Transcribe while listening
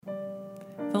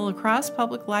the La Crosse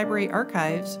Public Library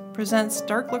Archives presents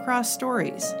Dark La Crosse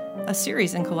Stories, a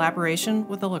series in collaboration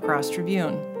with the La Crosse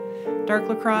Tribune. Dark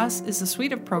La Crosse is a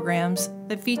suite of programs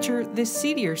that feature the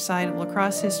seedier side of La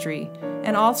Crosse history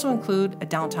and also include a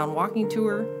downtown walking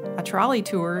tour, a trolley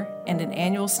tour, and an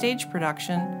annual stage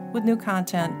production with new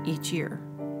content each year.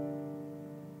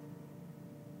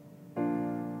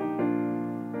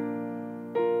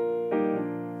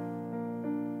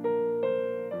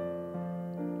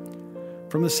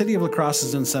 From the city of La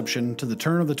Crosse's inception to the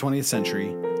turn of the 20th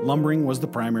century, lumbering was the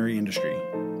primary industry.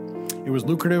 It was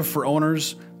lucrative for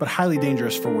owners, but highly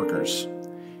dangerous for workers.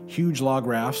 Huge log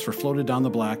rafts were floated down the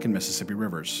Black and Mississippi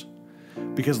rivers.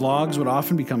 Because logs would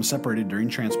often become separated during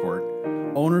transport,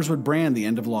 owners would brand the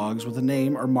end of logs with a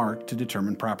name or mark to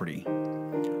determine property.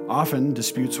 Often,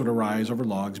 disputes would arise over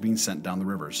logs being sent down the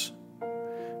rivers.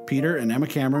 Peter and Emma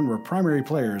Cameron were primary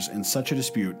players in such a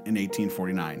dispute in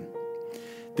 1849.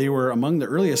 They were among the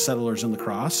earliest settlers in La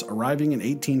Crosse, arriving in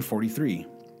 1843.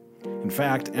 In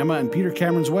fact, Emma and Peter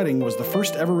Cameron's wedding was the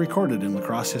first ever recorded in La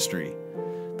Crosse history.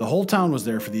 The whole town was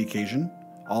there for the occasion,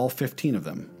 all 15 of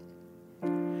them.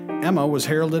 Emma was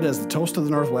heralded as the toast of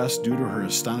the Northwest due to her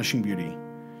astonishing beauty.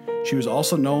 She was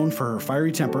also known for her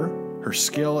fiery temper, her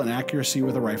skill and accuracy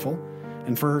with a rifle,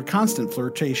 and for her constant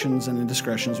flirtations and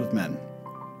indiscretions with men.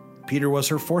 Peter was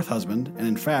her fourth husband, and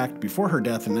in fact, before her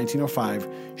death in 1905,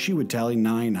 she would tally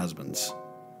 9 husbands.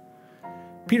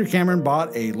 Peter Cameron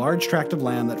bought a large tract of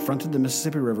land that fronted the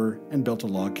Mississippi River and built a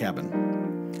log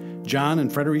cabin. John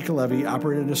and Frederica Levy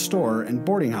operated a store and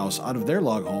boarding house out of their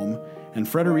log home, and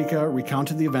Frederica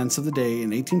recounted the events of the day in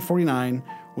 1849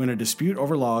 when a dispute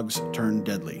over logs turned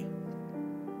deadly.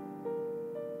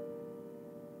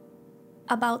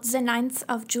 About the 9th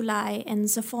of July in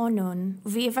the forenoon,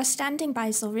 we were standing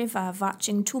by the river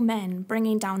watching 2 men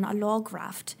bringing down a log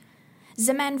raft.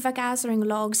 The men were gathering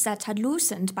logs that had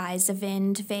loosened by the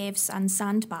wind, waves, and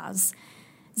sandbars.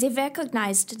 They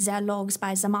recognized their logs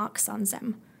by the marks on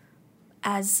them.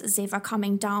 As they were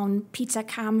coming down, Peter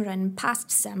Cameron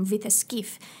passed them with a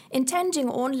skiff, intending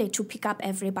only to pick up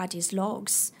everybody's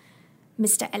logs.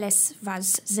 Mr. Ellis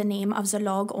was the name of the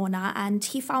log owner, and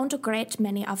he found a great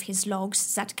many of his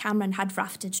logs that Cameron had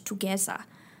rafted together.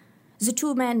 The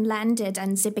 2 men landed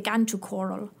and they began to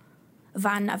quarrel.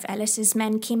 One of Ellis's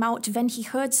men came out when he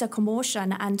heard the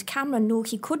commotion, and Cameron knew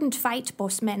he couldn't fight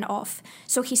both men off,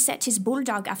 so he set his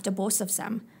bulldog after both of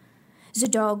them. The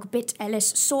dog bit Ellis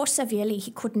so severely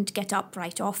he couldn't get up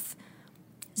right off.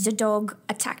 The dog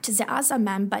attacked the other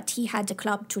man, but he had a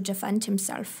club to defend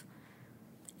himself.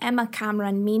 Emma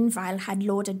Cameron, meanwhile, had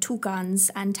loaded 2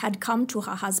 guns and had come to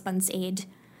her husband's aid.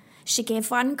 She gave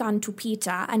 1 gun to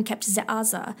Peter and kept the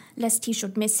other, lest he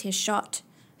should miss his shot.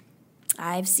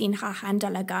 I've seen her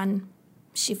handle a gun.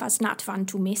 She was not one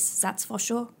to miss, that's for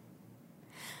sure.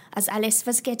 As Ellis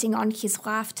was getting on his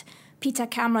raft, Peter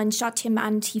Cameron shot him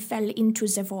and he fell into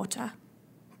the water.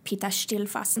 Peter still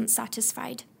wasn't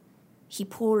satisfied. He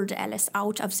pulled Ellis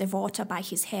out of the water by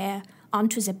his hair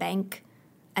onto the bank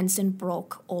and then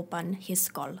broke open his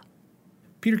skull.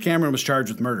 Peter Cameron was charged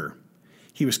with murder.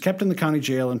 He was kept in the county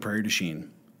jail in Prairie du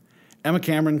Chien. Emma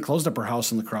Cameron closed up her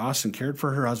house in La Crosse and cared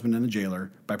for her husband and the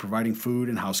jailer by providing food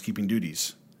and housekeeping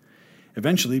duties.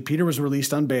 Eventually, Peter was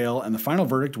released on bail, and the final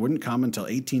verdict wouldn't come until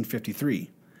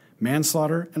 1853,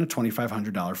 manslaughter and a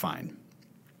 $2,500 fine.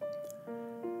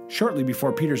 Shortly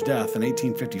before Peter's death in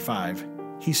 1855,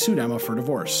 he sued Emma for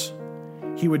divorce.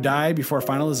 He would die before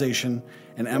finalization,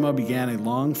 and Emma began a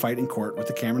long fight in court with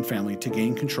the Cameron family to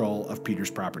gain control of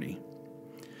Peter's property.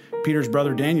 Peter's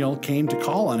brother Daniel came to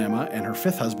call on Emma and her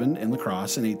 5th husband in La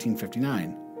Crosse in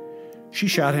 1859. She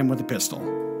shot him with a pistol,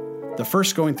 the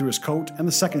first going through his coat and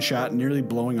the second shot nearly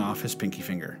blowing off his pinky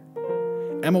finger.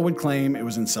 Emma would claim it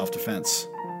was in self-defense.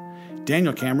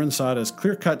 Daniel Cameron saw it as a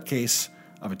clear-cut case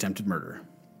of attempted murder.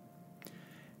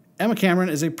 Emma Cameron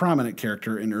is a prominent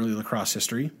character in early La Crosse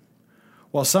history.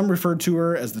 While some referred to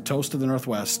her as the toast of the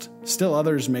Northwest, still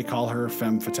others may call her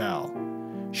femme fatale.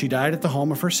 She died at the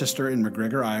home of her sister in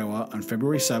McGregor, Iowa on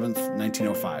February 7,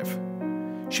 1905.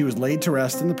 She was laid to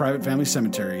rest in the private family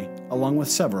cemetery, along with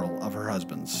several of her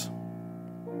husbands.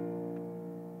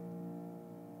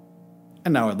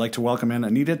 And now I'd like to welcome in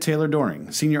Anita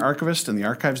Taylor-Doring, Senior Archivist and the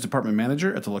Archives Department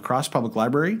Manager at the La Crosse Public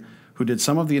Library, who did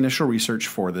some of the initial research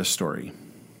for this story.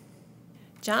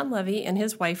 John Levy and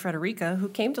his wife Frederica, who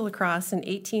came to La Crosse in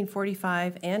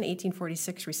 1845 and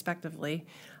 1846 respectively,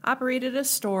 operated a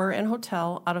store and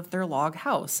hotel out of their log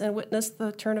house and witnessed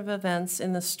the turn of events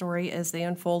in the story as they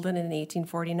unfolded in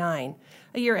 1849,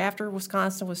 a year after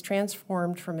Wisconsin was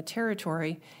transformed from a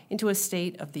territory into a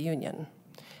state of the Union.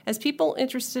 As people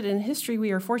interested in history,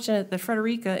 we are fortunate that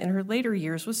Frederica, in her later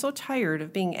years, was so tired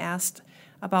of being asked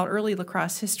about early La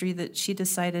Crosse history that she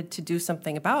decided to do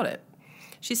something about it.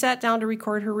 She sat down to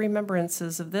record her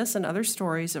remembrances of this and other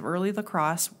stories of early La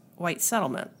Crosse white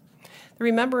settlement. The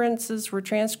remembrances were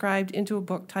transcribed into a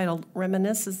book titled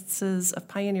Reminiscences of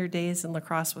Pioneer Days in La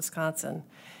Crosse, Wisconsin.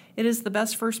 It is the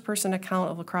best first-person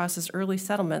account of La Crosse's early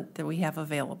settlement that we have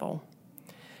available.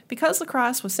 Because La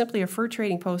Crosse was simply a fur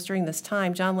trading post during this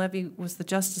time, John Levy was the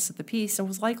justice of the peace and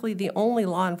was likely the only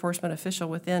law enforcement official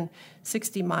within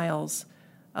 60 miles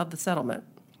of the settlement.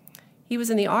 He was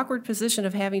in the awkward position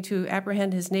of having to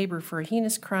apprehend his neighbor for a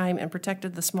heinous crime and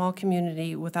protected the small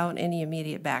community without any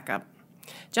immediate backup.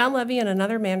 John Levy and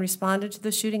another man responded to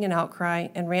the shooting and outcry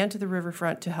and ran to the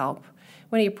riverfront to help.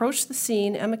 When he approached the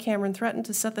scene, Emma Cameron threatened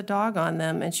to set the dog on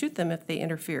them and shoot them if they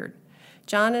interfered.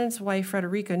 John and his wife,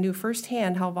 Frederica, knew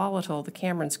firsthand how volatile the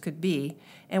Camerons could be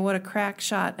and what a crack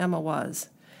shot Emma was.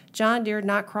 John dared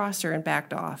not cross her and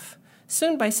backed off.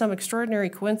 Soon, by some extraordinary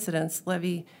coincidence,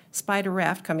 Levy spied a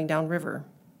raft coming downriver.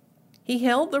 He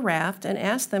hailed the raft and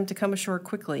asked them to come ashore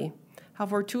quickly. How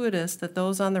fortuitous that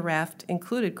those on the raft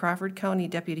included Crawford County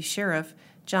Deputy Sheriff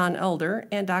John Elder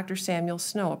and Dr. Samuel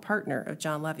Snow, a partner of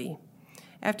John Levy.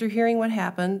 After hearing what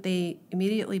happened, they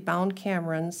immediately bound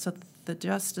Cameron so that the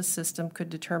justice system could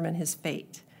determine his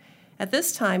fate. At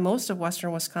this time, most of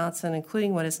western Wisconsin,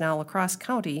 including what is now La Crosse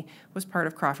County, was part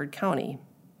of Crawford County.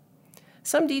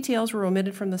 Some details were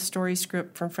omitted from the story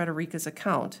script from Frederica's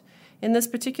account. In this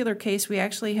particular case, we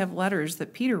actually have letters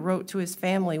that Peter wrote to his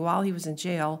family while he was in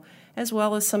jail, as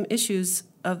well as some issues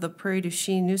of the Prairie du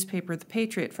Chien newspaper, The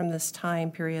Patriot, from this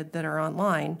time period that are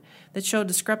online that show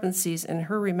discrepancies in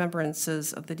her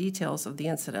remembrances of the details of the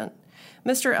incident.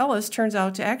 Mr. Ellis turns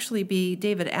out to actually be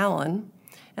David Allen,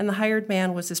 and the hired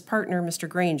man was his partner, Mr.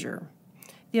 Granger.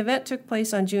 The event took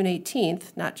place on June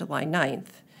 18th, not July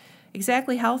 9th.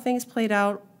 Exactly how things played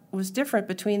out was different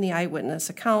between the eyewitness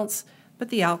accounts, but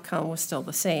the outcome was still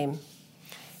the same.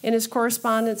 In his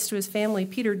correspondence to his family,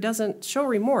 Peter doesn't show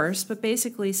remorse, but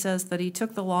basically says that he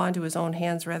took the law into his own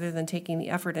hands rather than taking the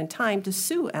effort and time to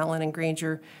sue Allen and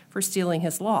Granger for stealing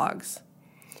his logs.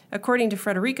 According to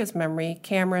Frederica's memory,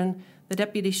 Cameron, the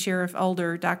deputy sheriff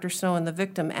Elder, Dr. Snow, and the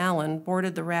victim, Allen,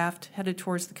 boarded the raft headed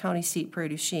towards the county seat, Prairie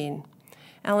du Chien.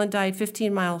 Allen died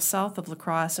 15 miles south of La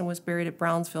Crosse and was buried at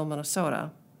Brownsville,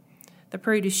 Minnesota. The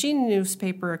Prairie du Chien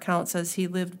newspaper account says he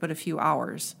lived but a few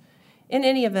hours. In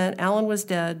any event, Allen was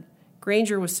dead,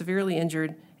 Granger was severely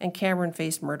injured, and Cameron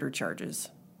faced murder charges.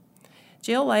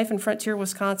 Jail life in frontier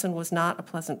Wisconsin was not a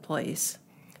pleasant place.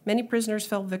 Many prisoners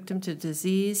fell victim to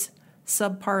disease,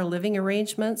 subpar living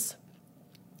arrangements,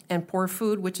 and poor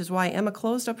food, which is why Emma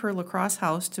closed up her La Crosse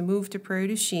house to move to Prairie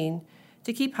du Chien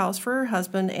to keep house for her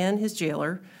husband and his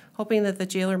jailer, hoping that the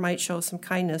jailer might show some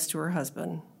kindness to her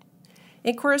husband.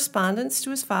 In correspondence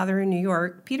to his father in New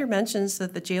York, Peter mentions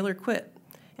that the jailer quit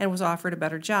and was offered a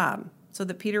better job, so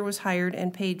that Peter was hired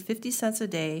and paid 50 cents a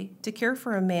day to care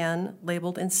for a man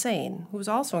labeled insane, who was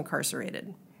also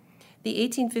incarcerated. The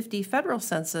 1850 federal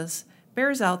census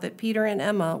bears out that Peter and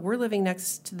Emma were living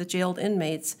next to the jailed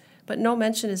inmates, but no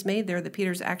mention is made there that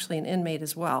Peter's actually an inmate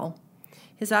as well.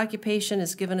 His occupation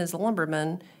is given as a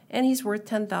lumberman, and he's worth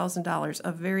 $10,000,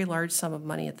 a very large sum of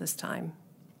money at this time.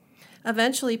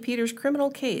 Eventually, Peter's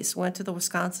criminal case went to the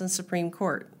Wisconsin Supreme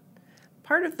Court.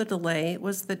 Part of the delay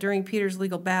was that during Peter's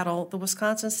legal battle, the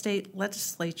Wisconsin state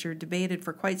legislature debated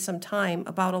for quite some time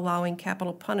about allowing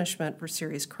capital punishment for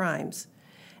serious crimes.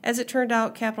 As it turned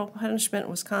out, capital punishment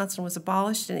in Wisconsin was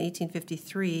abolished in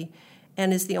 1853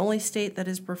 and is the only state that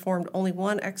has performed only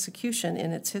one execution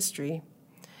in its history.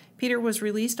 Peter was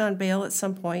released on bail at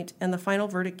some point, and the final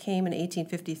verdict came in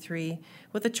 1853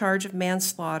 with a charge of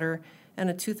manslaughter and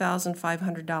a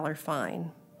 $2,500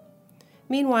 fine.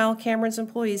 Meanwhile, Cameron's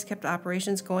employees kept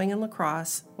operations going in La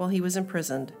Crosse while he was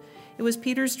imprisoned. It was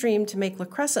Peter's dream to make La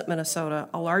Crescent, Minnesota,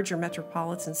 a larger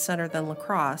metropolitan center than La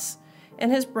Crosse,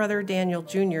 and his brother Daniel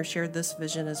Jr. shared this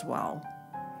vision as well.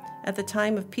 At the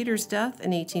time of Peter's death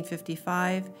in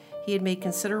 1855, he had made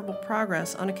considerable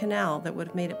progress on a canal that would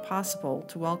have made it possible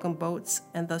to welcome boats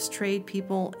and thus trade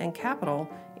people and capital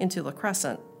into La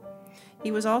Crescent.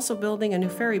 He was also building a new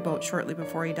ferry boat shortly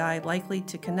before he died, likely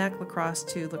to connect La Crosse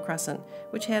to La Crescent,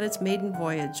 which had its maiden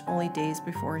voyage only days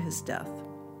before his death.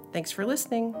 Thanks for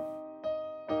listening.